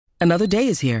Another day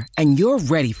is here, and you're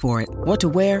ready for it. What to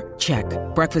wear? Check.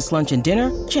 Breakfast, lunch, and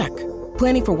dinner? Check.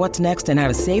 Planning for what's next and how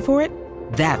to save for it?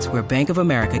 That's where Bank of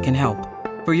America can help.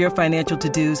 For your financial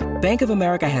to-dos, Bank of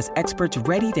America has experts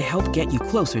ready to help get you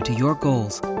closer to your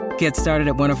goals. Get started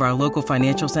at one of our local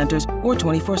financial centers or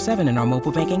 24/7 in our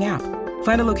mobile banking app.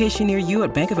 Find a location near you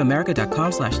at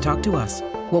bankofamerica.com/talktous.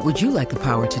 What would you like the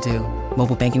power to do?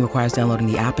 Mobile banking requires downloading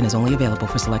the app and is only available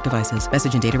for select devices.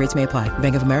 Message and data rates may apply.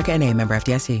 Bank of America N.A., member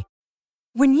FDIC.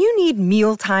 When you need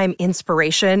mealtime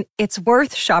inspiration, it's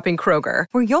worth shopping Kroger,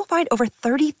 where you'll find over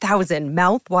 30,000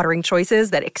 mouth-watering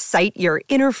choices that excite your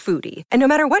inner foodie. And no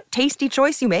matter what tasty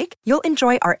choice you make, you'll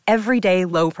enjoy our everyday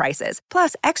low prices,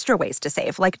 plus extra ways to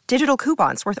save, like digital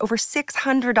coupons worth over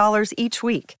 $600 each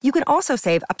week. You can also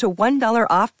save up to $1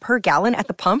 off per gallon at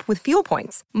the pump with fuel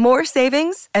points. More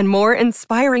savings and more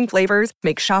inspiring flavors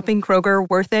make shopping Kroger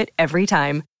worth it every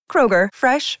time. Kroger,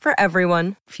 fresh for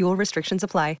everyone. Fuel restrictions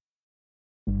apply.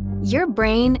 Your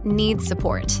brain needs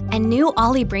support, and new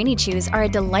Ollie Brainy Chews are a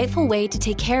delightful way to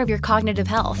take care of your cognitive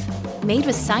health. Made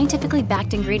with scientifically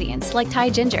backed ingredients like Thai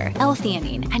ginger,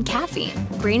 L-theanine, and caffeine,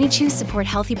 Brainy Chews support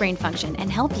healthy brain function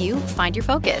and help you find your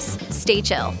focus, stay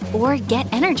chill, or get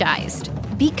energized.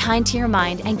 Be kind to your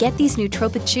mind and get these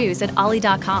nootropic chews at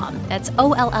ollie.com. That's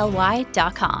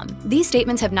OLLY.com. These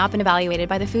statements have not been evaluated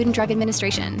by the Food and Drug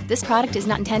Administration. This product is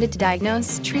not intended to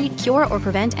diagnose, treat, cure, or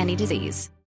prevent any disease.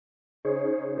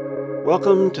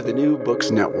 Welcome to the New Books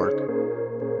Network.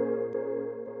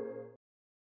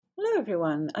 Hello,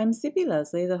 everyone. I'm C.P.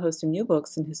 Leslie, the host of New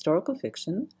Books in Historical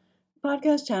Fiction, a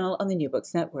podcast channel on the New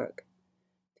Books Network.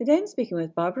 Today I'm speaking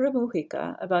with Barbara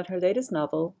Mujica about her latest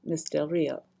novel, Miss Del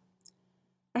Rio.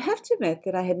 I have to admit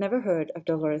that I had never heard of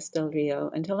Dolores Del Rio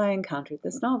until I encountered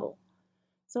this novel.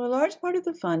 So a large part of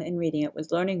the fun in reading it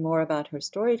was learning more about her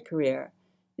storied career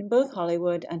in both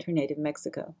Hollywood and her native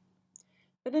Mexico.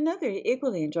 But another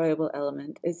equally enjoyable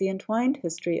element is the entwined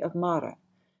history of Mara,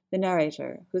 the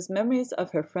narrator, whose memories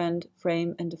of her friend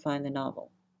frame and define the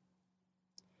novel.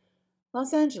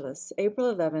 Los Angeles,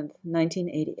 April 11th,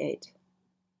 1988.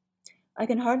 I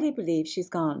can hardly believe she's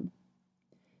gone.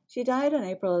 She died on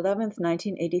April 11th,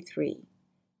 1983,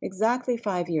 exactly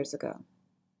 5 years ago.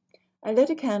 I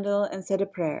lit a candle and said a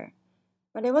prayer,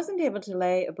 but I wasn't able to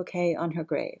lay a bouquet on her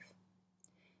grave.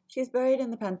 She is buried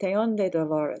in the Panteón de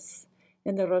Dolores,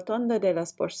 in the Rotonda de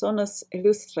las Personas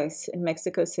Ilustres in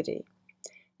Mexico City,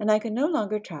 and I can no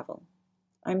longer travel.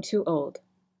 I'm too old.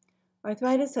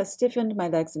 Arthritis has stiffened my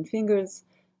legs and fingers,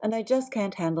 and I just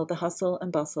can't handle the hustle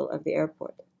and bustle of the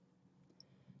airport.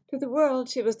 To the world,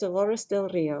 she was Dolores Del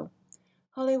Rio,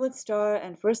 Hollywood star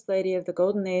and first lady of the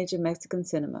golden age of Mexican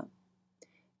cinema.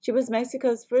 She was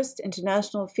Mexico's first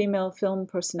international female film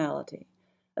personality,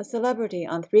 a celebrity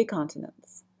on 3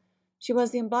 continents. She was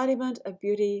the embodiment of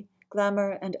beauty,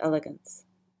 glamour, and elegance.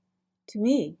 To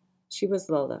me, she was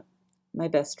Lola, my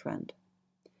best friend.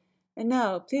 And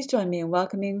now, please join me in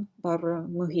welcoming Barbara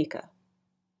Mujica.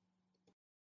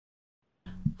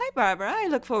 Hi, Barbara. I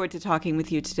look forward to talking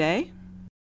with you today.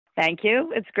 Thank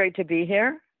you. It's great to be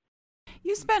here.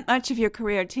 You spent much of your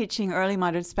career teaching early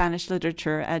modern Spanish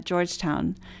literature at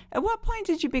Georgetown. At what point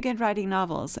did you begin writing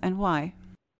novels, and why?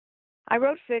 I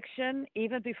wrote fiction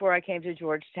even before I came to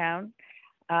Georgetown.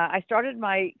 I started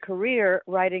my career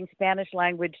writing Spanish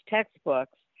language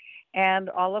textbooks, and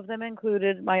all of them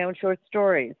included my own short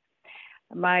stories.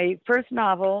 My first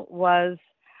novel was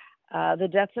The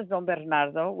Deaths of Don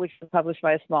Bernardo, which was published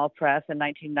by a small press in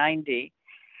 1990.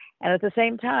 And at the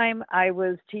same time, I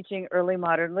was teaching early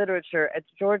modern literature at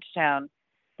Georgetown,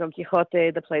 Don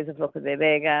Quixote, the plays of Lope de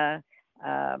Vega,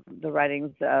 the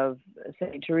writings of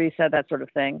St. Teresa, that sort of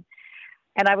thing.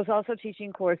 And I was also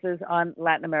teaching courses on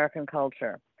Latin American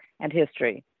culture and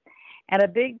history. And a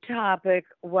big topic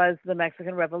was the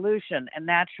Mexican Revolution, and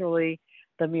naturally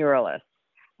the muralists,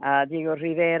 Diego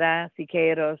Rivera,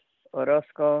 Siqueiros,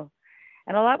 Orozco.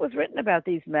 And a lot was written about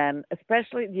these men,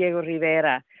 especially Diego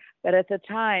Rivera, but at the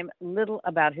time, little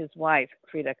about his wife,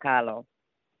 Frida Kahlo.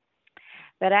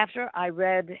 But after I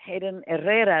read Hayden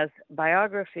Herrera's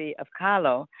biography of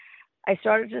Kahlo, I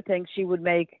started to think she would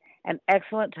make an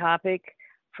excellent topic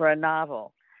for a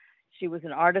novel. She was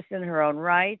an artist in her own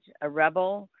right, a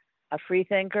rebel, a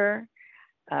freethinker,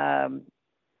 a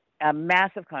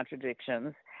massive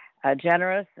contradictions,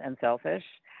 generous and selfish,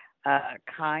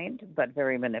 kind but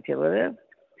very manipulative,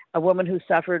 a woman who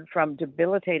suffered from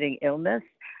debilitating illness,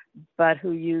 but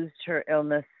who used her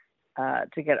illness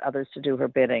to get others to do her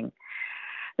bidding.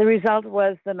 The result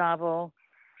was the novel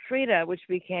Frida, which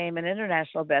became an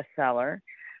international bestseller.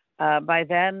 By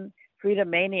then, Frida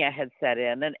mania had set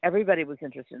in, and everybody was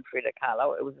interested in Frida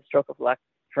Kahlo. It was a stroke of luck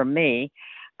for me.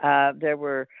 There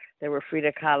were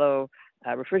Frida Kahlo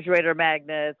refrigerator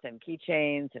magnets and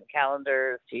keychains and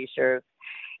calendars, T-shirts,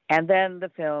 and then the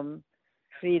film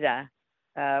Frida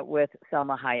with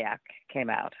Salma Hayek came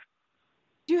out.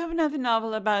 Do you have another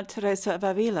novel about Teresa of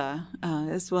Avila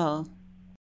as well?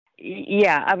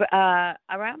 Yeah,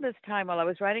 around this time, while I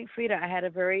was writing Frida, I had a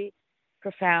very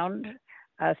profound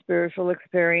spiritual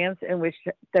experience in which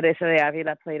Teresa de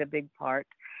Avila played a big part.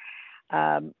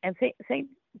 And Saint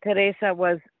Teresa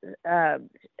was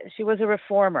she was a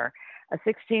reformer, a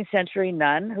 16th century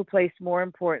nun who placed more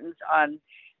importance on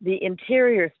the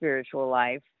interior spiritual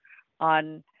life,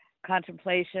 on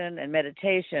contemplation and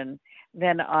meditation,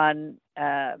 than on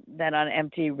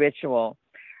empty ritual.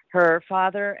 Her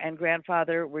father and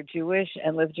grandfather were Jewish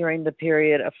and lived during the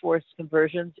period of forced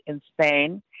conversions in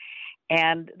Spain.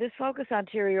 And this focus on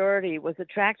interiority was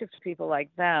attractive to people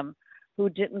like them who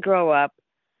didn't grow up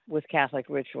with Catholic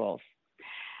rituals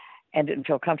and didn't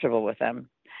feel comfortable with them.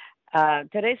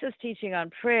 Teresa's teaching on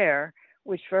prayer,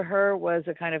 which for her was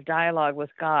a kind of dialogue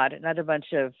with God, not a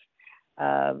bunch of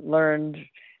learned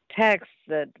texts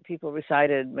that people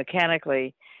recited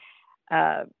mechanically.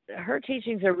 Her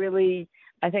teachings are really,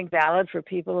 I think, valid for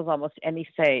people of almost any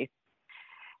faith.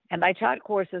 And I taught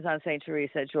courses on St.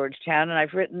 Teresa at Georgetown, and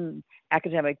I've written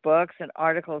academic books and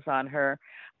articles on her,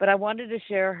 but I wanted to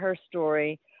share her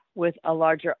story with a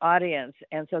larger audience,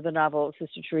 and so the novel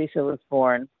Sister Teresa was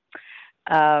born.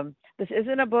 This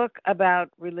isn't a book about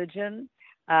religion.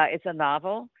 It's a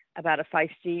novel about a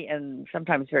feisty and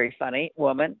sometimes very funny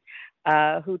woman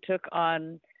who took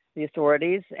on the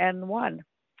authorities and won.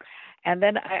 And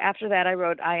then after that, I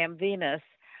wrote I Am Venus,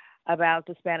 about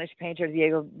the Spanish painter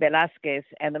Diego Velázquez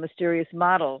and the mysterious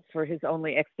model for his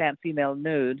only extant female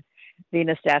nude,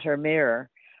 Venus at her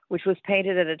mirror, which was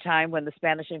painted at a time when the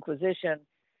Spanish Inquisition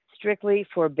strictly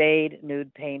forbade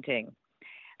nude painting.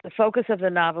 The focus of the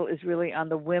novel is really on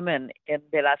the women in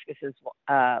Velázquez's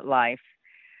life.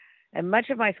 And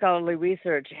much of my scholarly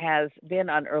research has been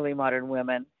on early modern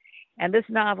women. And this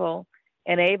novel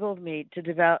enabled me to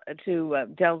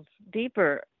delve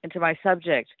deeper into my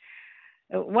subject.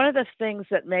 One of the things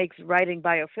that makes writing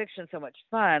biofiction so much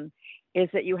fun is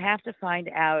that you have to find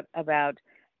out about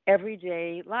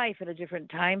everyday life in a different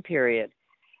time period,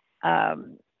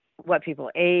 what people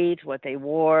ate, what they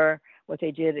wore, what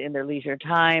they did in their leisure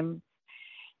time.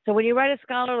 So when you write a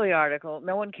scholarly article,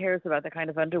 no one cares about the kind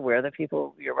of underwear that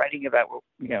people you're writing about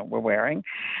were wearing.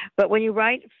 But when you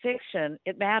write fiction,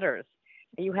 it matters.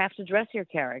 You have to dress your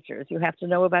characters. You have to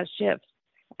know about shifts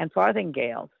and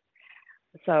farthingales.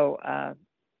 So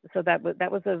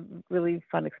that was a really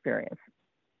fun experience.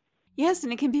 Yes,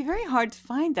 and it can be very hard to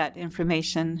find that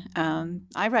information.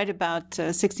 I write about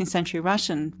 16th century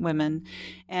Russian women,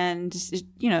 and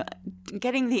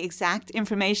getting the exact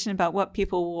information about what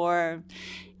people wore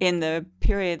in the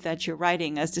period that you're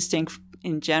writing, as distinct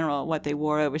in general what they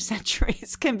wore over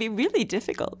centuries, can be really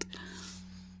difficult.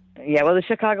 Yeah, well, the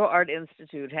Chicago Art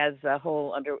Institute has a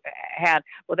whole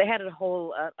they had a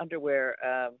whole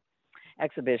underwear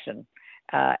exhibition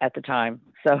at the time.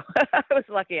 So I was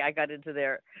lucky I got into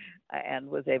there and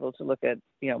was able to look at,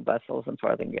 bustles and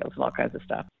farthingales and all kinds of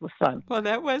stuff. It was fun. Well,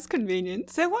 that was convenient.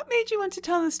 So what made you want to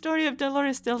tell the story of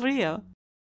Dolores del Rio?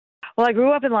 Well, I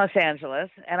grew up in Los Angeles,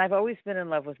 and I've always been in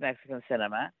love with Mexican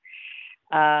cinema.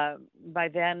 By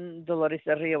then, Dolores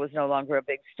del Rio was no longer a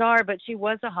big star, but she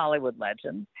was a Hollywood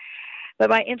legend. But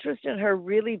my interest in her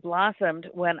really blossomed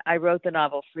when I wrote the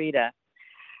novel Frida.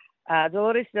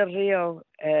 Dolores del Rio,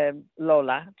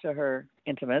 Lola, to her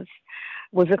intimates,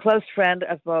 was a close friend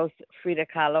of both Frida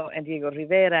Kahlo and Diego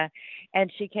Rivera,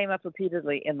 and she came up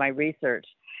repeatedly in my research.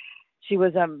 She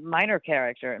was a minor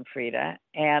character in Frida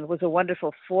and was a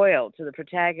wonderful foil to the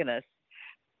protagonist.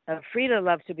 Frida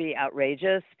loved to be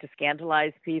outrageous, to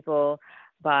scandalize people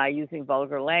by using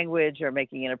vulgar language or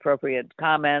making inappropriate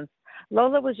comments.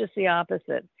 Lola was just the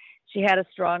opposite. She had a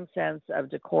strong sense of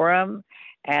decorum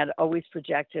and always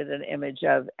projected an image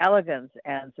of elegance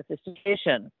and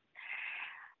sophistication.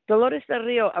 Dolores del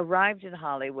Rio arrived in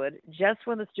Hollywood just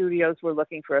when the studios were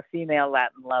looking for a female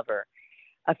Latin lover,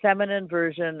 a feminine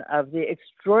version of the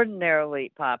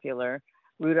extraordinarily popular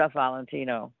Rudolph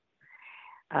Valentino.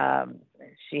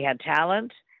 She had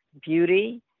talent,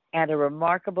 beauty, and a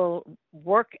remarkable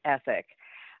work ethic.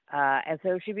 And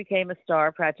so she became a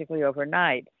star practically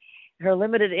overnight. Her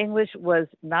limited English was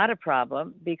not a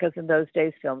problem because in those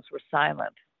days films were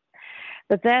silent.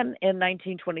 But then in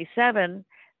 1927,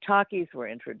 talkies were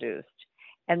introduced,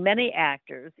 and many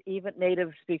actors, even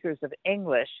native speakers of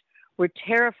English, were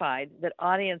terrified that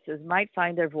audiences might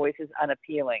find their voices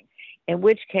unappealing, in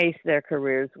which case their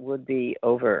careers would be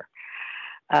over.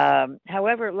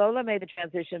 However, Lola made the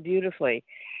transition beautifully.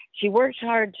 She worked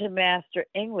hard to master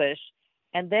English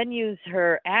and then used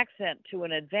her accent to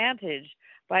an advantage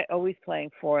by always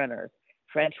playing foreigners,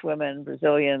 French women,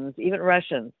 Brazilians, even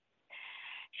Russians.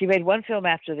 She made one film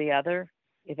after the other,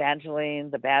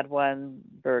 Evangeline, The Bad One,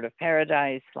 Bird of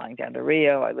Paradise, Flying Down to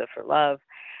Rio, I Live for Love.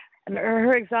 And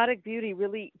her exotic beauty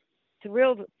really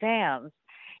thrilled fans.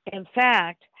 In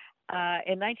fact,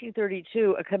 in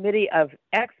 1932, a committee of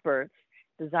experts,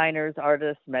 designers,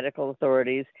 artists, medical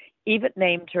authorities, even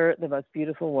named her the most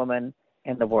beautiful woman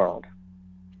in the world.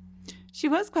 She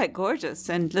was quite gorgeous,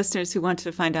 and listeners who want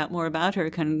to find out more about her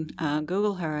can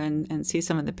Google her and see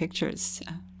some of the pictures.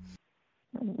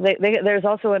 There's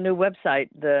also a new website,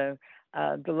 the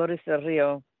Dolores del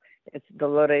Rio. It's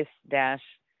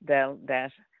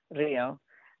Dolores-del-Rio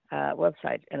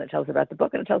website, and it tells about the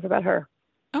book and it tells about her.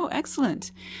 Oh,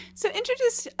 excellent. So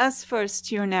introduce us first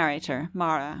to your narrator,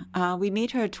 Mara. We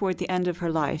meet her toward the end of her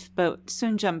life, but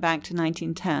soon jump back to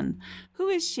 1910. Who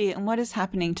is she and what is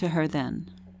happening to her then?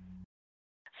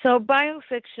 So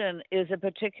biofiction is a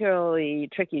particularly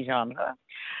tricky genre.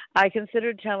 I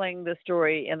considered telling the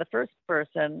story in the first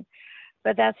person,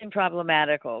 but that seemed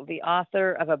problematical. The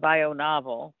author of a bio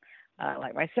novel,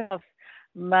 like myself,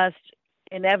 must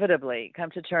inevitably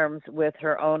come to terms with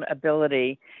her own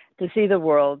ability to see the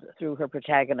world through her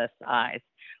protagonist's eyes.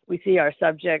 We see our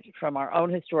subject from our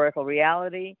own historical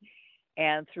reality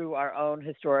and through our own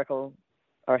historical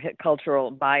or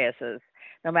cultural biases,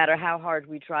 no matter how hard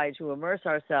we try to immerse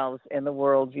ourselves in the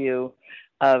worldview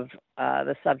of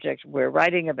the subject we're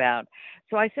writing about.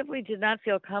 So I simply did not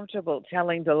feel comfortable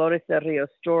telling Dolores del Rio's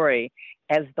story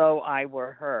as though I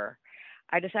were her.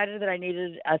 I decided that I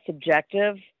needed a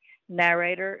subjective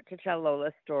narrator to tell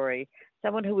Lola's story,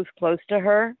 someone who was close to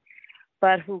her,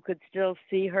 but who could still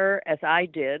see her as I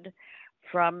did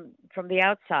from the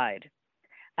outside.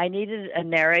 I needed a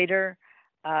narrator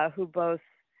who both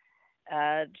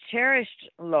cherished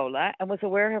Lola and was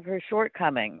aware of her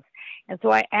shortcomings. And so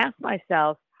I asked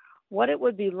myself what it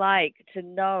would be like to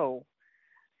know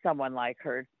someone like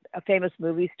her, a famous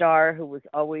movie star who was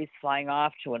always flying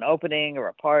off to an opening or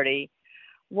a party.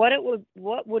 What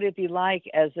would it be like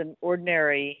as an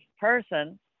ordinary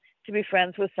person to be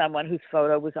friends with someone whose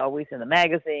photo was always in the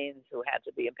magazines, who had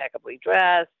to be impeccably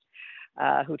dressed,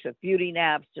 who took beauty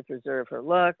naps to preserve her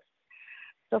looks?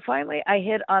 So finally, I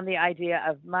hit on the idea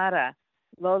of Mara,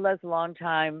 Lola's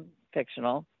longtime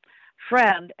fictional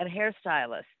friend and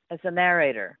hairstylist, as a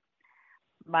narrator.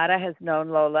 Mara has known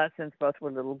Lola since both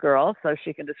were little girls, so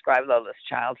she can describe Lola's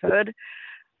childhood.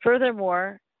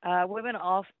 Furthermore, women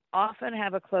often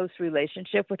have a close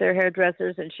relationship with their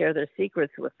hairdressers and share their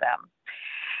secrets with them.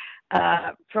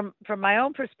 From my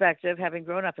own perspective, having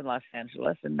grown up in Los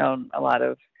Angeles and known a lot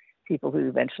of people who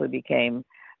eventually became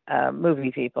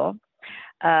movie people,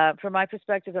 from my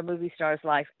perspective, a movie star's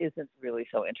life isn't really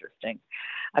so interesting.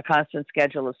 A constant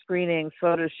schedule of screenings,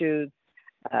 photo shoots,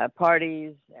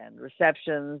 parties, and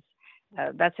receptions,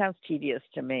 that sounds tedious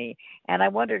to me. And I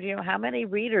wondered, how many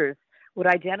readers would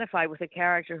identify with a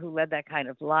character who led that kind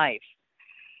of life?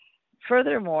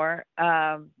 Furthermore,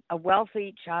 a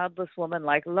wealthy, childless woman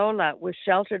like Lola was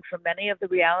sheltered from many of the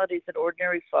realities that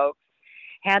ordinary folks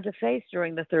had to face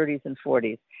during the 30s and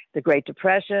 40s. The Great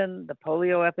Depression, the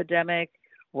polio epidemic,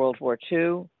 World War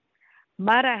II.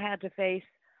 Mara had to face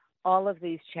all of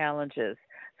these challenges.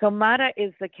 So Mara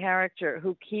is the character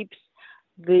who keeps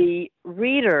the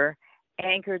reader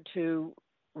anchored to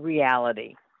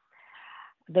reality.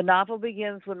 The novel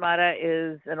begins when Mara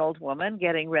is an old woman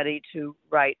getting ready to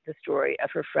write the story of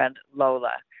her friend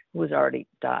Lola, who has already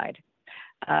died.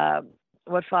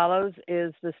 What follows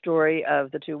is the story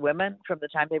of the two women from the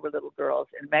time they were little girls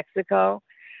in Mexico,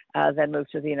 then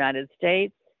moved to the United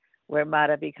States, where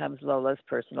Mara becomes Lola's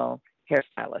personal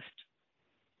hairstylist.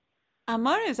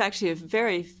 Mara is actually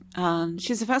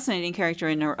she's a fascinating character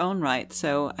in her own right,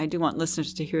 so I do want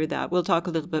listeners to hear that. We'll talk a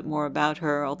little bit more about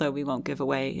her, although we won't give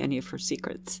away any of her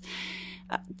secrets.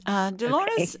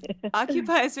 Dolores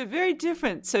occupies a very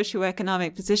different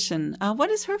socioeconomic position. What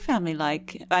is her family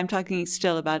like? I'm talking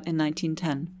still about in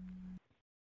 1910.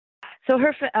 So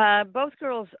both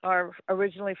girls are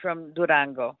originally from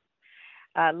Durango.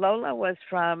 Lola was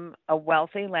from a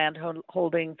wealthy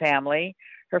landholding family.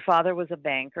 Her father was a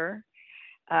banker.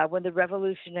 When the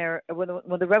revolution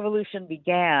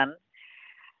began,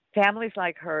 families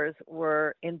like hers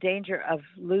were in danger of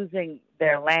losing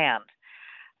their land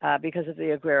because of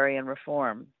the agrarian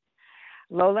reform.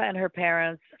 Lola and her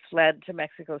parents fled to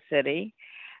Mexico City,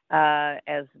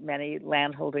 as many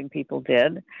landholding people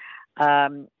did.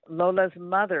 Lola's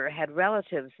mother had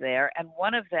relatives there, and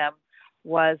one of them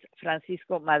was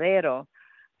Francisco Madero,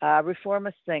 a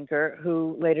reformist thinker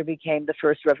who later became the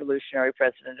first revolutionary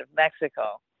president of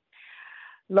Mexico.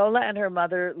 Lola and her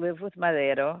mother lived with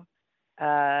Madero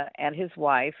and his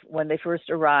wife when they first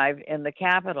arrived in the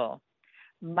capital.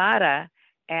 Mara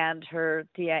and her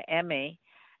tia Emmy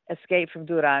escaped from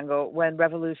Durango when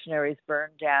revolutionaries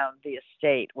burned down the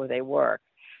estate where they worked.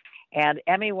 And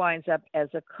Emmy winds up as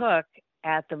a cook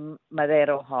at the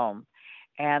Madero home.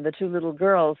 And the two little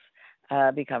girls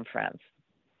become friends.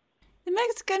 The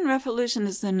Mexican Revolution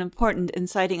is an important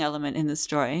inciting element in the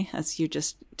story, as you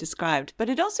just described, but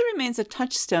it also remains a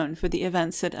touchstone for the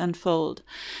events that unfold.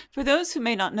 For those who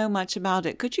may not know much about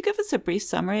it, could you give us a brief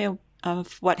summary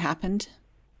of what happened?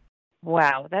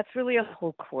 Wow, that's really a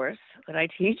whole course that I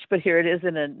teach, but here it is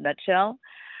in a nutshell.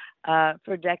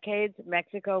 For decades,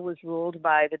 Mexico was ruled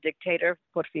by the dictator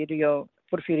Porfirio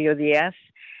Diaz,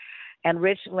 and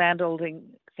rich landholding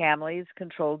families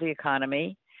controlled the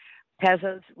economy.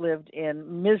 Peasants lived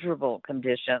in miserable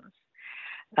conditions.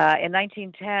 In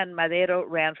 1910, Madero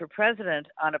ran for president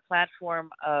on a platform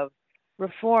of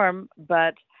reform,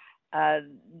 but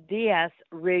Diaz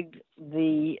rigged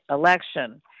the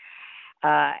election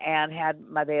and had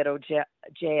Madero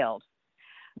jailed.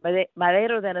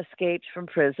 Madero then escaped from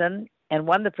prison and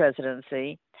won the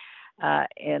presidency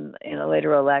in a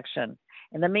later election.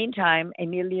 In the meantime,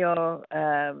 Emilio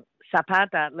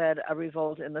Zapata led a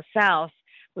revolt in the south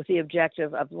with the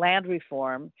objective of land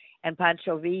reform, and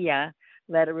Pancho Villa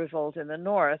led a revolt in the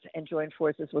north and joined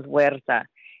forces with Huerta.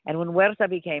 And when Huerta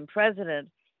became president,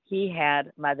 he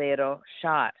had Madero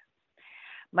shot.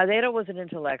 Madero was an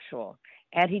intellectual,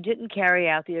 and he didn't carry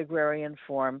out the agrarian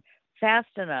reform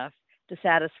fast enough to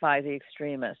satisfy the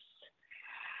extremists.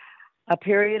 A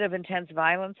period of intense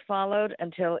violence followed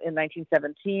until in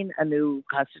 1917 a new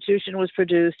constitution was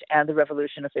produced and the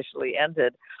revolution officially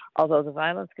ended, although the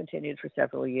violence continued for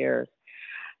several years.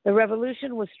 The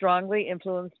revolution was strongly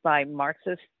influenced by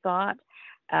Marxist thought,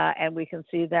 and we can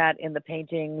see that in the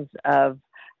paintings of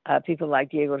people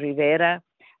like Diego Rivera.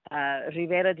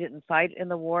 Rivera didn't fight in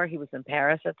the war. He was in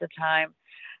Paris at the time.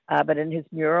 But in his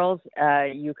murals,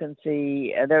 you can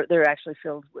see they're actually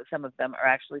filled with, some of them are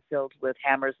actually filled with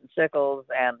hammers and sickles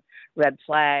and red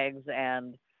flags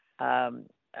and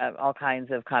all kinds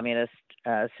of communist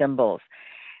symbols.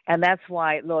 And that's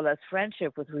why Lola's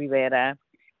friendship with Rivera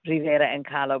and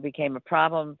Kahlo became a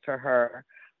problem for her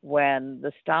when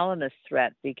the Stalinist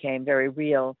threat became very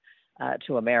real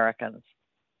to Americans.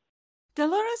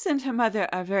 Dolores and her mother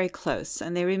are very close,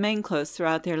 and they remain close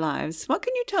throughout their lives. What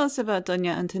can you tell us about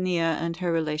Doña Antonia and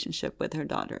her relationship with her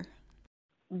daughter?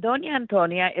 Doña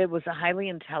Antonia, it was a highly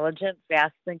intelligent,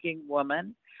 fast-thinking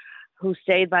woman who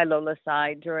stayed by Lola's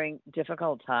side during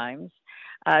difficult times.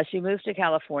 She moved to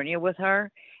California with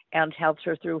her and helped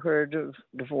her through her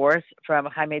divorce from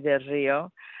Jaime del Rio.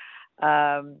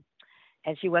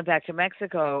 And she went back to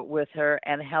Mexico with her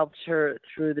and helped her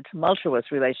through the tumultuous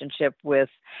relationship with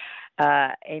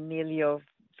Emilio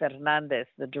Fernandez,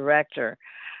 the director.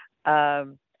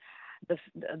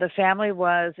 The family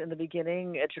was, in the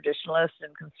beginning, a traditionalist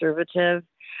and conservative,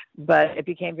 but it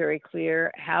became very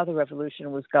clear how the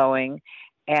revolution was going,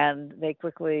 and they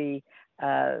quickly,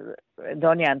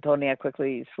 Doña Antonia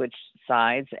quickly switched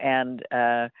sides and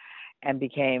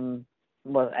became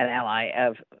an ally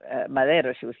of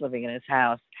Madero. She was living in his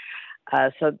house.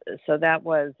 So that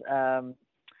was,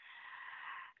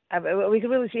 we could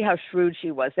really see how shrewd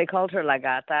she was. They called her La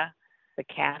Gata, the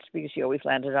cat, because she always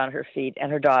landed on her feet.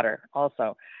 And her daughter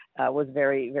also was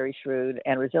very, very shrewd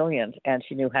and resilient, and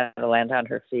she knew how to land on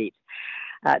her feet.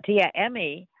 Tia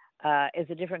Emmy is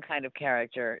a different kind of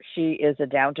character. She is a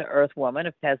down-to-earth woman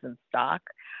of peasant stock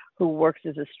who works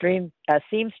as a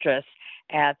seamstress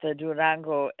at the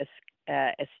Durango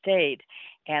estate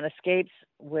and escapes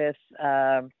with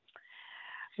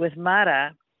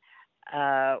Mara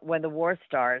when the war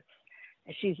starts.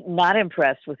 She's not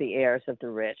impressed with the heirs of the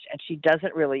rich, and she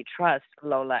doesn't really trust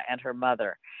Lola and her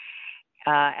mother.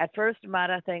 At first,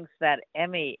 Mara thinks that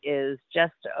Emmy is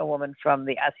just a woman from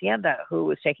the hacienda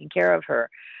who is taking care of her.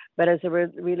 But as the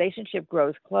relationship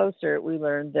grows closer, we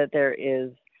learn that there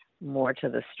is more to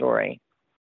the story.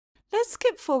 Let's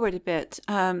skip forward a bit.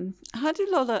 How do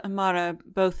Lola and Mara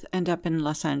both end up in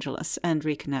Los Angeles and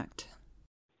reconnect?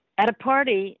 At a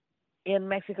party in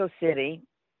Mexico City,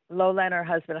 Lola and her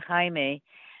husband Jaime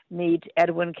meet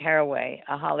Edwin Carraway,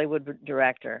 a Hollywood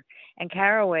director. And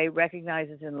Carraway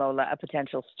recognizes in Lola a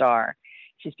potential star.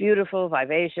 She's beautiful,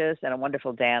 vivacious, and a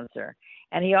wonderful dancer.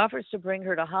 And he offers to bring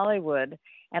her to Hollywood.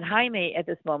 And Jaime, at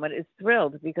this moment, is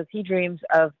thrilled because he dreams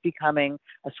of becoming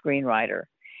a screenwriter.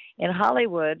 In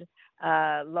Hollywood,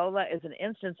 Lola is an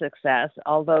instant success,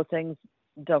 although things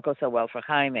don't go so well for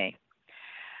Jaime.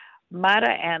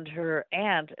 Mara and her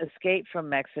aunt escape from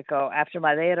Mexico after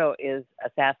Madero is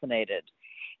assassinated.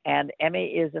 And Emmy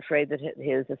is afraid that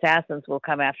his assassins will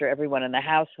come after everyone in the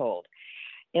household.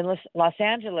 In Los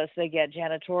Angeles, they get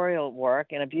janitorial work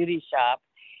in a beauty shop,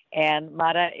 and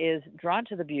Mara is drawn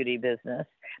to the beauty business,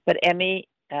 but Emmy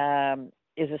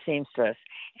is a seamstress.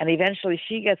 And eventually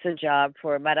she gets a job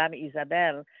for Madame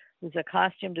Isabel, who's a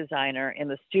costume designer in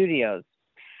the studios.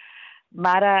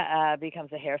 Mara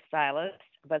becomes a hairstylist,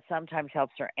 but sometimes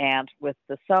helps her aunt with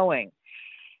the sewing.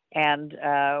 And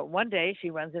one day she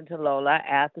runs into Lola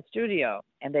at the studio,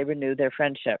 and they renew their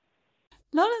friendship.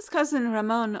 Lola's cousin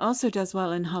Ramon also does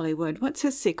well in Hollywood. What's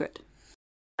his secret?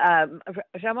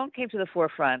 Ramon came to the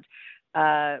forefront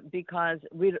because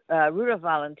Ruta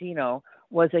Valentino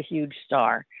was a huge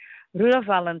star. Ruta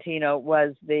Valentino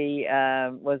was a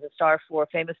star for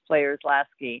Famous Players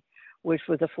Lasky, which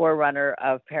was a forerunner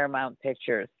of Paramount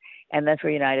Pictures, and then for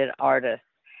United Artists.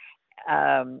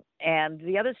 And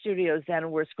the other studios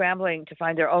then were scrambling to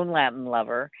find their own Latin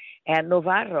lover, and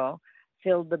Navarro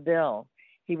filled the bill.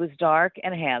 He was dark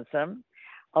and handsome,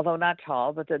 although not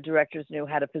tall, but the directors knew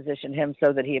how to position him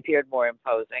so that he appeared more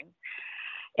imposing.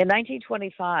 In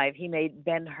 1925, he made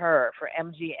Ben-Hur for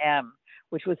MGM,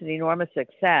 which was an enormous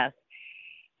success.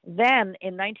 Then,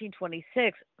 in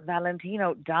 1926,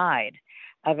 Valentino died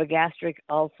of a gastric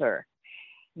ulcer.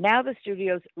 Now the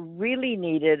studios really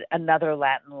needed another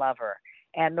Latin lover,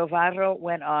 and Navarro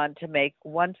went on to make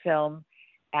one film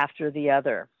after the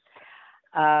other.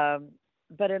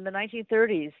 But in the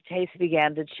 1930s, tastes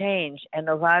began to change, and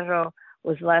Navarro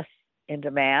was less in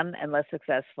demand and less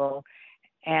successful,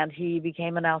 and he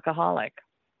became an alcoholic.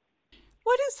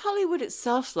 What is Hollywood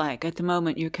itself like at the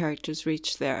moment your characters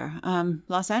reach there?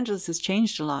 Los Angeles has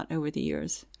changed a lot over the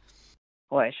years.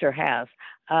 Boy, it sure has.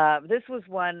 This was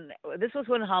when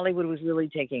Hollywood was really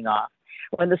taking off,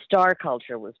 when the star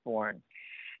culture was born.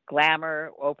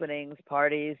 Glamour, openings,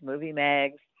 parties, movie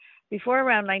mags. Before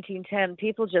around 1910,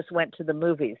 people just went to the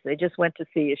movies. They just went to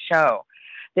see a show.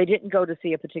 They didn't go to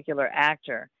see a particular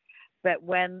actor. But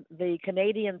when the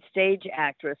Canadian stage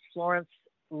actress Florence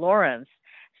Lawrence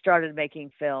started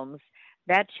making films,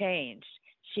 that changed.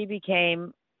 She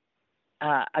became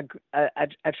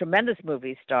a tremendous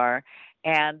movie star,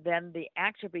 and then the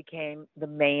actor became the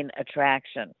main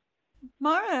attraction.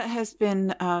 Mara has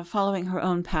been following her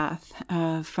own path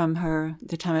from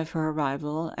the time of her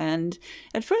arrival, and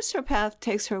at first her path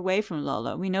takes her away from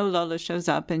Lola. We know Lola shows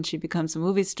up and she becomes a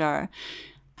movie star.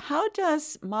 How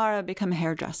does Mara become a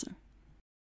hairdresser?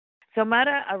 So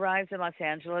Mara arrives in Los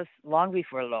Angeles long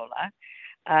before Lola.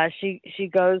 She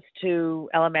goes to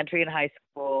elementary and high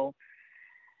school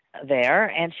there,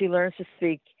 and she learns to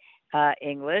speak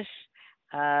English.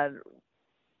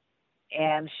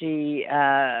 And she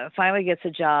finally gets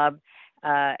a job.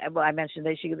 Well, I mentioned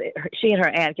that she and her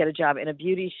aunt get a job in a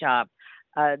beauty shop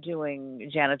doing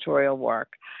janitorial work.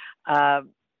 But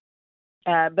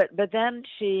then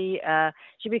she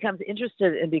becomes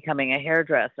interested in becoming a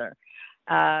hairdresser.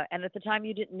 And at the time,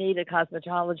 you didn't need a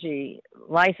cosmetology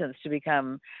license to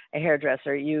become a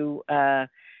hairdresser. You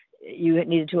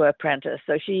needed to apprentice.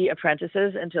 So she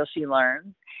apprentices until she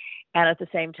learns. And at the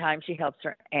same time, she helps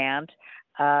her aunt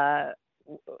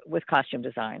with costume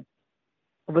design,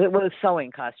 with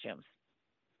sewing costumes.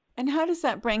 And how does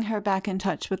that bring her back in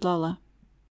touch with Lola?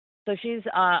 So she's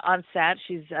on set.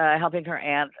 She's helping her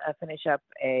aunt finish up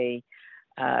a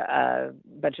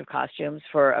bunch of costumes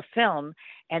for a film,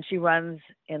 and she runs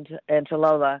into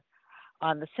Lola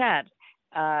on the set.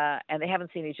 And they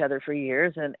haven't seen each other for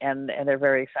years, and they're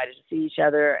very excited to see each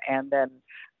other. And then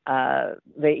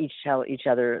they each tell each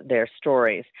other their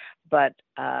stories. But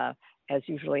as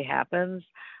usually happens,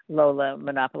 Lola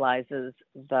monopolizes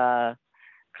the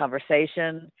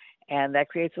conversation, and that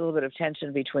creates a little bit of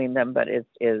tension between them, but it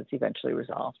is eventually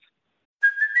resolved.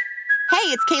 Hey,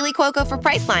 it's Kaylee Cuoco for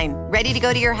Priceline. Ready to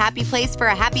go to your happy place for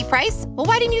a happy price? Well,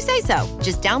 why didn't you say so?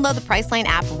 Just download the Priceline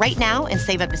app right now and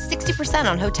save up to 60%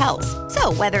 on hotels.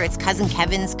 So whether it's Cousin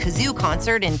Kevin's Kazoo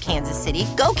Concert in Kansas City,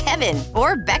 go Kevin,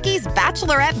 or Becky's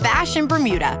Bachelorette Bash in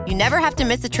Bermuda, you never have to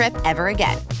miss a trip ever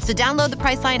again. So download the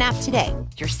Priceline app today.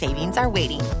 Your savings are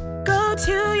waiting. Go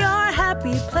to your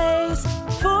happy place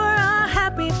for a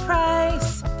happy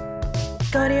price.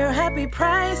 Go to your happy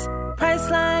price,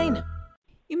 Priceline.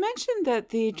 You mentioned that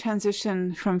the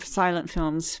transition from silent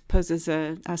films poses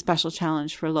a special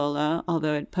challenge for Lola,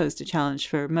 although it posed a challenge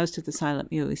for most of the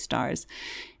silent movie stars.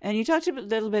 And you talked a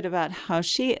little bit about how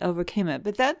she overcame it,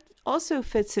 but that also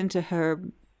fits into her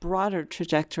broader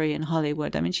trajectory in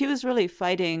Hollywood. I mean, she was really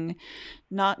fighting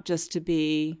not just to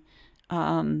be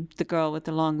the girl with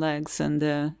the long legs and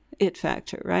the it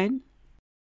factor, right?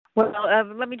 Well,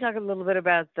 let me talk a little bit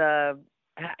about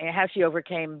how she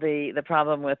overcame the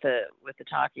problem with the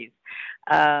talkies.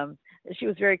 She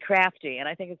was very crafty, and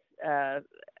I think that's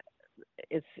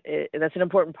an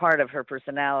important part of her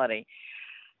personality.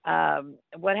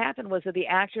 What happened was that the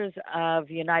actors of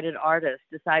United Artists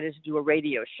decided to do a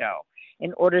radio show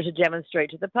in order to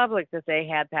demonstrate to the public that they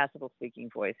had passable speaking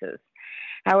voices.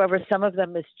 However, some of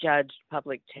them misjudged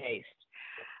public taste.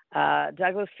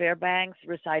 Douglas Fairbanks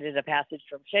recited a passage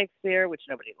from Shakespeare, which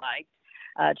nobody liked.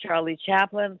 Charlie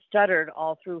Chaplin stuttered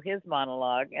all through his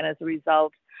monologue, and as a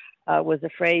result, was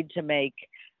afraid to make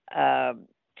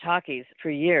talkies for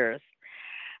years.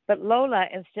 But Lola,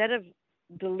 instead of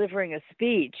delivering a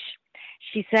speech,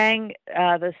 she sang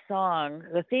the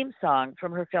theme song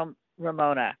from her film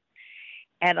Ramona.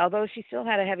 And although she still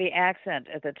had a heavy accent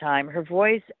at the time, her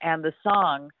voice and the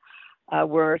song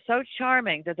were so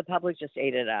charming that the public just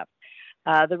ate it up.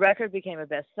 The record became a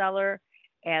bestseller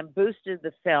and boosted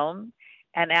the film.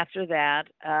 And after that,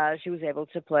 she was able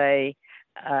to play.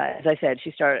 As I said,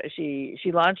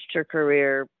 she launched her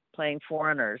career playing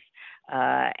foreigners,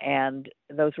 and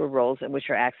those were roles in which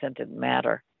her accent didn't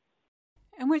matter.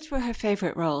 And which were her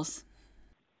favorite roles?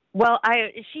 Well,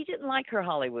 she didn't like her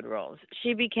Hollywood roles.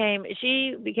 She became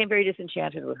very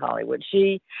disenchanted with Hollywood.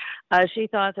 She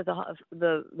thought that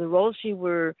the roles she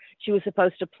was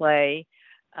supposed to play,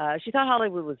 she thought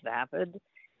Hollywood was vapid,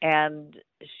 and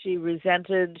she began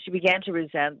to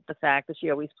resent the fact that she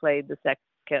always played the sex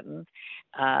kitten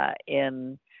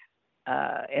in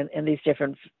these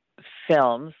different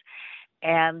films.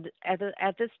 And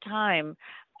at this time,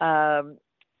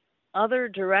 other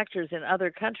directors in other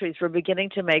countries were beginning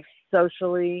to make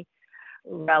socially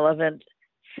relevant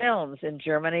films in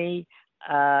Germany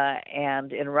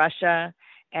and in Russia.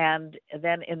 And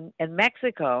then in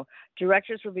Mexico,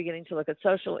 directors were beginning to look at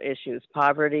social issues,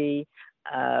 poverty,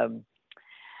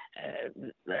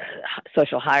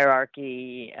 social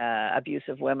hierarchy, abuse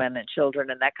of women and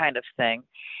children, and that kind of thing.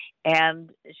 And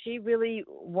she really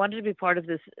wanted to be part of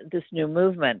this new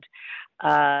movement.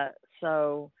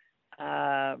 So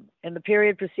in the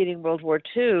period preceding World War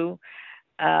II,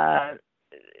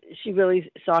 she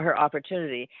really saw her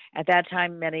opportunity. At that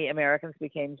time, many Americans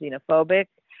became xenophobic.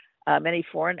 Many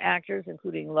foreign actors,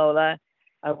 including Lola,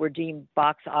 were deemed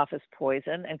box office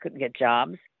poison and couldn't get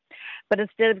jobs. But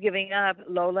instead of giving up,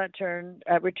 Lola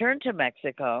returned to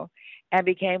Mexico and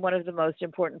became one of the most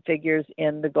important figures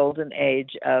in the golden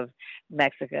age of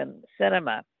Mexican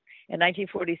cinema. In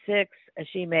 1946,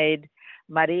 she made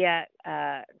Maria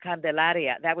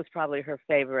Candelaria. That was probably her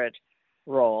favorite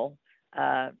role.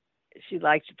 She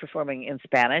liked performing in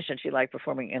Spanish, and she liked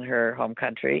performing in her home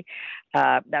country.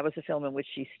 That was a film in which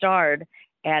she starred,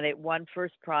 and it won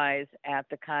first prize at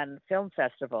the Cannes Film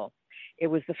Festival. It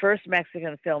was the first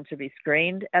Mexican film to be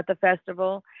screened at the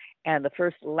festival and the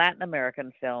first Latin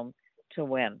American film to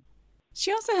win.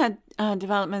 She also had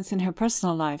developments in her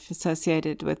personal life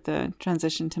associated with the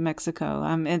transition to Mexico.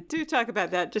 And do talk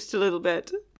about that just a little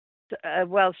bit.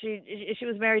 Well, she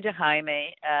was married to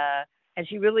Jaime, and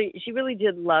she really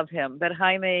did love him. But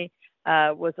Jaime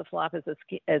was a flop as a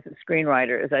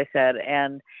screenwriter, as I said,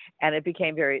 and it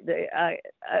became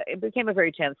a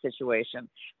very tense situation.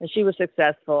 And she was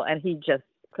successful, and he just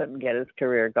couldn't get his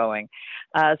career going.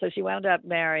 So she wound up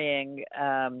marrying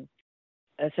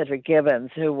Cedric Gibbons,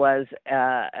 who was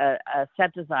a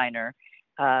set designer,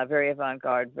 very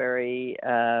avant-garde, very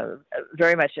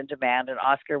much in demand, an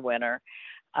Oscar winner.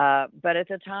 But at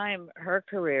the time, her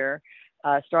career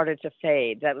started to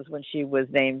fade. That was when she was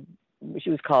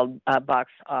called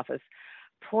box office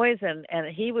poison, and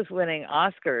he was winning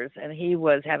Oscars, and he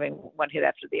was having one hit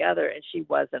after the other, and she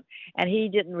wasn't. And he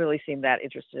didn't really seem that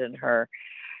interested in her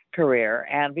career.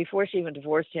 And before she even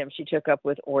divorced him, she took up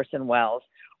with Orson Welles.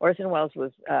 Orson Welles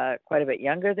was quite a bit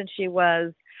younger than she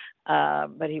was,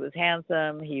 but he was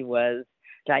handsome. He was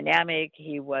dynamic.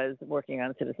 He was working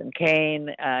on Citizen Kane.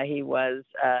 He was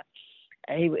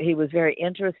very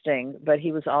interesting, but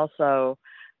he was also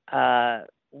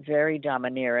very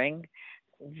domineering,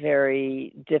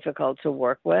 very difficult to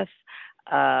work with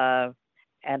and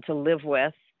to live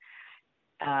with,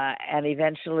 and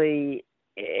eventually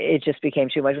it just became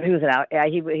too much. He was on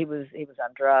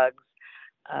drugs.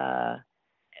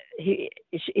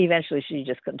 Eventually she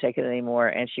just couldn't take it anymore,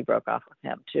 and she broke off with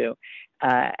him too.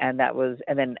 And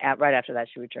then right after that,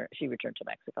 she returned to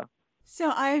Mexico.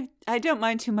 So I don't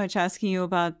mind too much asking you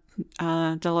about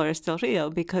Dolores Del Rio,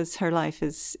 because her life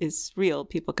is real.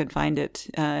 People can find it,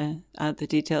 the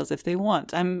details if they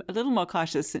want. I'm a little more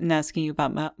cautious in asking you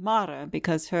about Mara,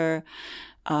 because her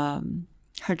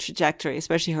her trajectory,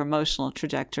 especially her emotional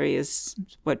trajectory, is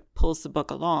what pulls the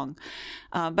book along.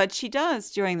 But she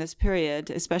does during this period,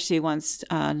 especially once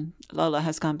Lola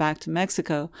has gone back to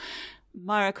Mexico.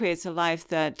 Mara creates a life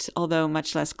that, although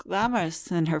much less glamorous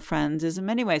than her friends, is in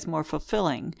many ways more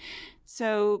fulfilling.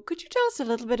 So could you tell us a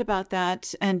little bit about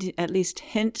that and at least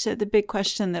hint at the big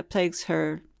question that plagues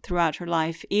her throughout her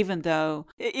life, even though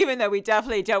we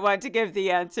definitely don't want to give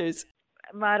the answers?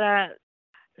 Mara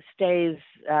stays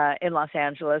in Los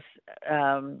Angeles.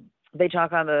 They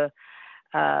talk on the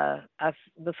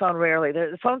phone rarely.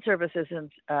 The phone service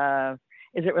isn't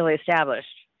really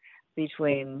established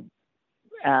between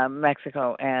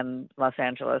Mexico and Los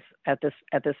Angeles at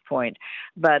this point.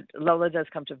 But Lola does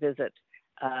come to visit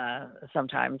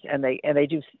sometimes, and they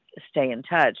do stay in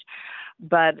touch.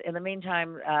 But in the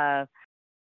meantime,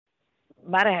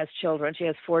 Mara has children. She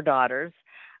has 4 daughters.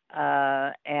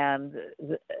 And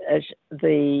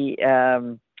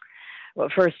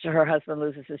first her husband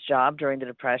loses his job during the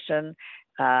Depression.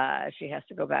 She has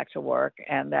to go back to work,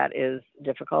 and that is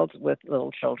difficult with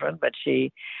little children, but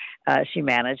she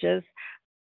manages.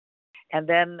 And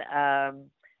then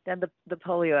the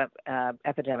polio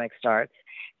epidemic starts,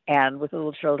 and with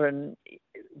little children,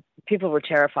 people were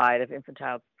terrified of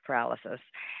infantile paralysis,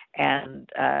 and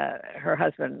her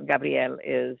husband Gabriel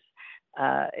is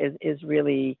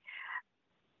really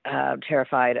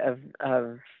terrified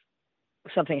of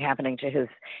something happening to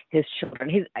his children.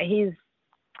 He's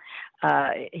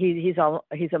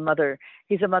a mother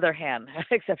hen,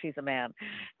 except he's a man.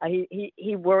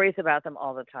 He worries about them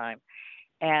all the time.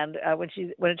 And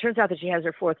when it turns out that she has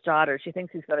her 4th daughter, she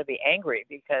thinks he's going to be angry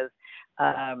because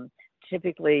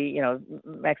typically,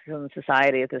 Mexican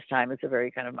society at this time is a very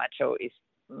kind of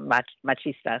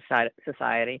machista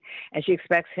society, and she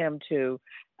expects him to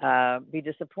be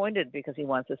disappointed because he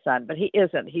wants a son, but he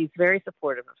isn't. He's very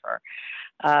supportive of her.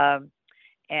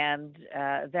 And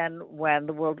then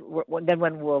when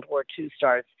World War II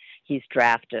starts, he's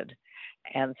drafted,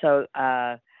 and so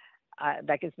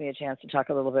that gives me a chance to talk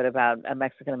a little bit about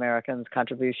Mexican Americans'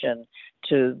 contribution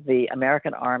to the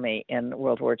American Army in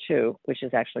World War II, which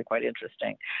is actually quite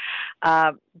interesting.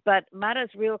 But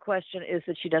Mara's real question is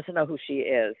that she doesn't know who she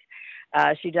is.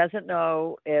 She doesn't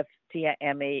know if Tia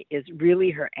Emmy is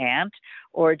really her aunt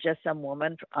or just some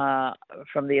woman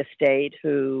from the estate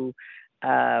who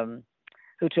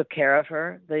took care of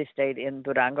her, the estate in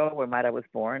Durango where Mara was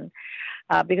born,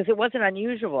 because it wasn't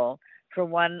unusual for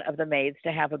one of the maids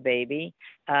to have a baby,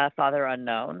 father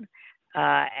unknown.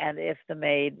 And if the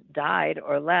maid died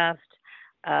or left,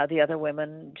 the other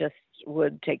women just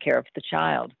would take care of the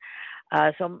child.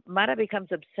 So Mara becomes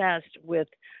obsessed with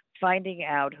finding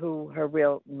out who her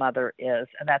real mother is,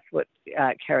 and that's what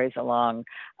carries along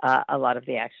a lot of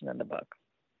the action in the book.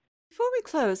 Before we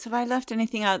close, have I left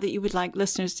anything out that you would like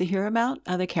listeners to hear about?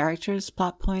 Other characters,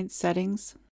 plot points,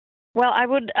 settings? Well, I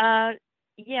would...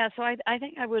 So I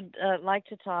think I would like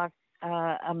to talk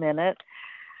a minute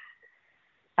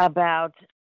about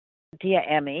Tia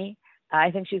Emmy.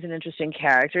 I think she's an interesting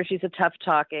character. She's a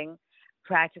tough-talking,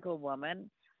 practical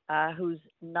woman who's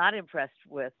not impressed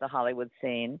with the Hollywood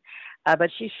scene,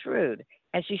 but she's shrewd,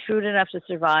 and she's shrewd enough to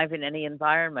survive in any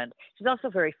environment. She's also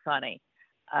very funny.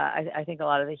 I think a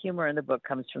lot of the humor in the book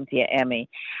comes from Tia Emmy.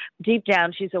 Deep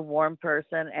down, she's a warm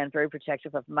person and very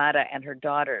protective of Mara and her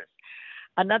daughters.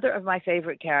 Another of my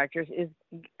favorite characters is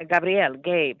Gabriel,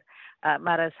 Gabe,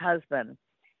 Mara's husband.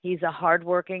 He's a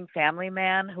hardworking family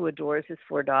man who adores his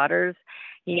 4 daughters.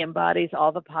 He embodies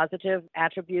all the positive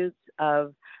attributes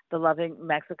of the loving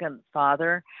Mexican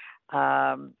father.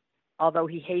 Although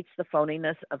he hates the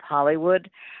phoniness of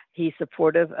Hollywood, he's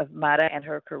supportive of Mara and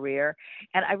her career.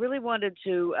 And I really wanted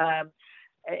to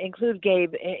include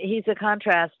Gabe. He's a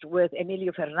contrast with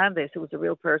Emilio Fernandez, who was a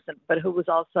real person, but who was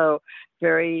also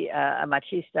very a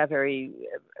machista,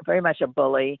 very much a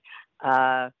bully,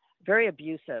 very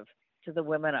abusive to the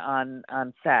women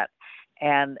on set.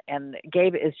 And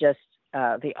Gabe is just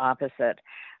the opposite.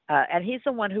 And he's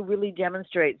the one who really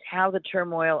demonstrates how the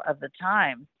turmoil of the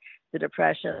time, the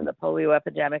Depression, the polio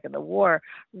epidemic, and the war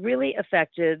really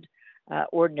affected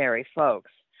ordinary folks.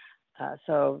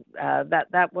 So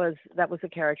that was a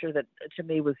character that to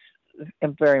me was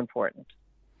very important.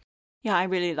 Yeah, I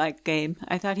really liked Gabe.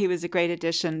 I thought he was a great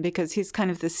addition because he's kind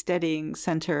of the steadying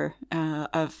center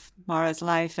of Mara's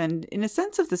life, and in a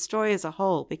sense of the story as a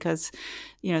whole, because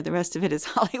the rest of it is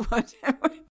Hollywood.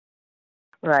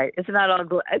 Right. It's not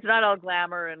all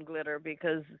glamour and glitter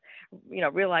because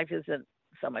real life isn't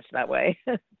so much that way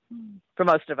for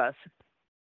most of us.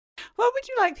 What would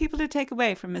you like people to take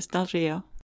away from Miss Del Rio?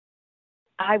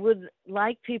 I would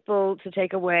like people to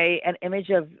take away an image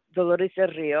of Dolores del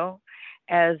Rio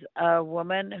as a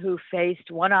woman who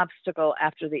faced one obstacle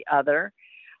after the other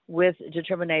with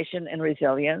determination and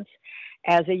resilience.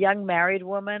 As a young married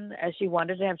woman, as she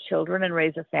wanted to have children and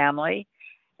raise a family,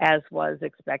 as was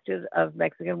expected of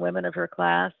Mexican women of her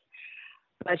class.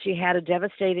 But she had a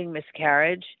devastating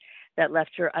miscarriage that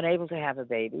left her unable to have a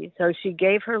baby. So she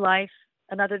gave her life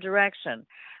another direction.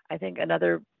 I think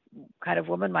another kind of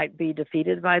woman might be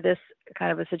defeated by this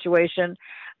kind of a situation,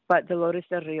 but Dolores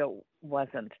del Rio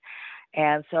wasn't.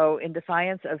 And so in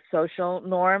defiance of social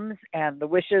norms and the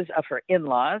wishes of her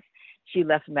in-laws, she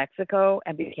left Mexico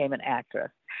and became an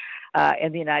actress.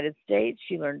 In the United States,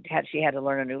 she had to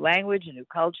learn a new language, a new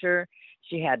culture.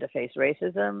 She had to face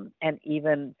racism, and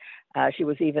she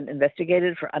was even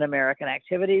investigated for un-American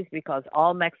activities because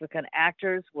all Mexican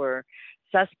actors were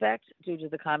suspect due to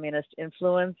the communist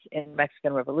influence in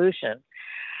Mexican Revolution.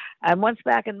 And once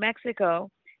back in Mexico,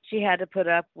 she had to put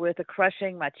up with the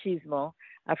crushing machismo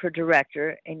of her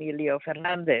director, Emilio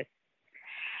Fernandez.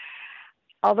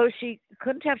 Although she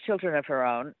couldn't have children of her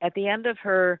own, at the end of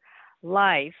her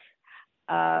life,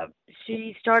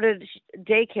 she started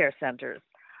daycare centers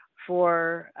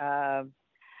for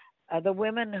the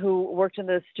women who worked in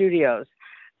the studios,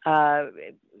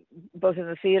 both in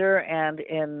the theater and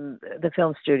in the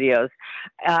film studios,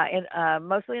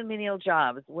 mostly in menial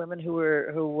jobs. Women who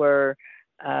were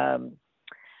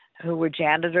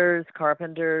janitors,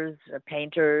 carpenters,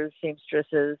 painters,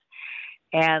 seamstresses,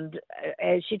 and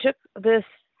she took this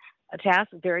task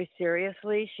very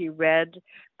seriously. She read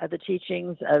the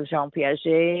teachings of Jean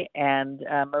Piaget and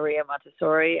Maria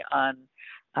Montessori on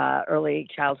early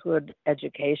childhood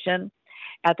education.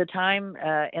 At the time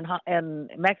in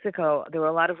Mexico, there were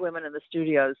a lot of women in the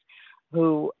studios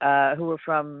who were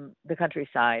from the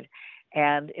countryside,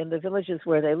 and in the villages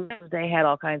where they lived, they had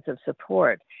all kinds of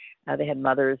support. They had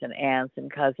mothers and aunts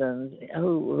and cousins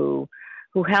who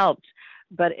helped,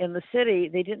 but in the city,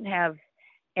 they didn't have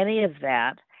any of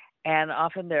that. And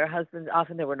often there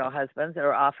were no husbands,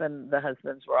 or often the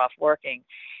husbands were off working.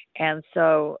 And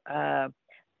so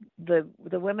the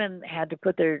women had to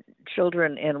put their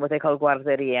children in what they call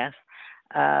guarderías,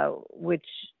 which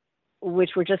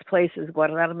were just places.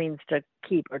 Guardar means to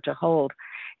keep or to hold.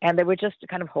 And they were just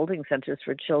kind of holding centers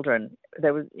for children.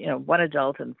 There was, one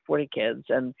adult and 40 kids,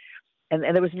 and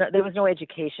there was no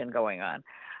education going on.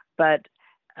 But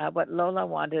what Lola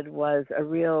wanted was a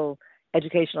real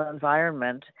educational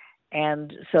environment.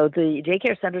 And so the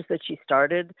daycare centers that she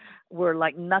started were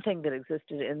like nothing that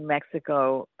existed in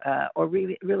Mexico, or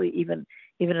really even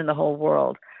in the whole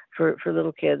world, for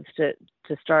little kids to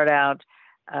start out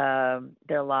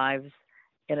their lives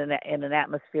in an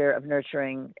atmosphere of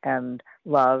nurturing and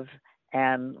love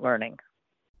and learning.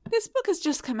 This book has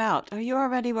just come out. Are you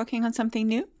already working on something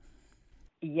new?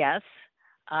 Yes,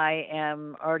 I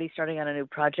am already starting on a new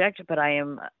project, but I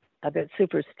am a bit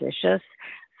superstitious,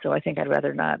 so I think I'd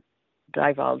rather not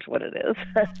divulge what it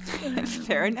is.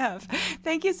 Fair enough.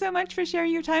 Thank you so much for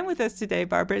sharing your time with us today,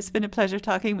 Barbara. It's been a pleasure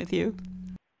talking with you.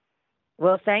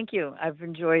 Well, thank you. I've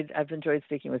enjoyed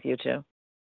speaking with you too.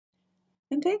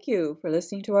 And thank you for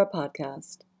listening to our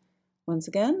podcast. Once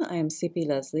again, I am C.P.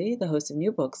 Leslie, the host of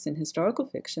New Books in Historical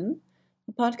Fiction,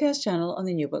 a podcast channel on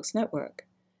the New Books Network.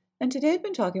 And today I've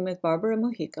been talking with Barbara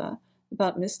Mujica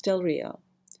about Miss Del Rio.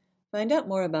 Find out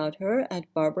more about her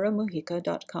at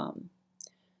barbaramujica.com.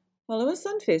 Follow us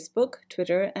on Facebook,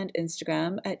 Twitter, and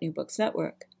Instagram at New Books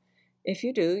Network. If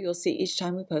you do, you'll see each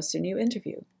time we post a new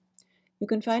interview. You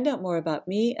can find out more about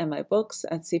me and my books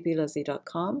at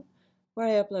cpleslie.com, where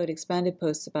I upload expanded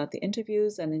posts about the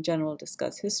interviews and in general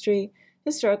discuss history,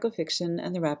 historical fiction,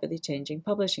 and the rapidly changing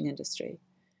publishing industry.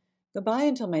 Goodbye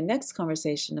until my next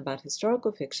conversation about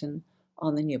historical fiction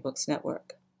on the New Books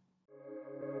Network.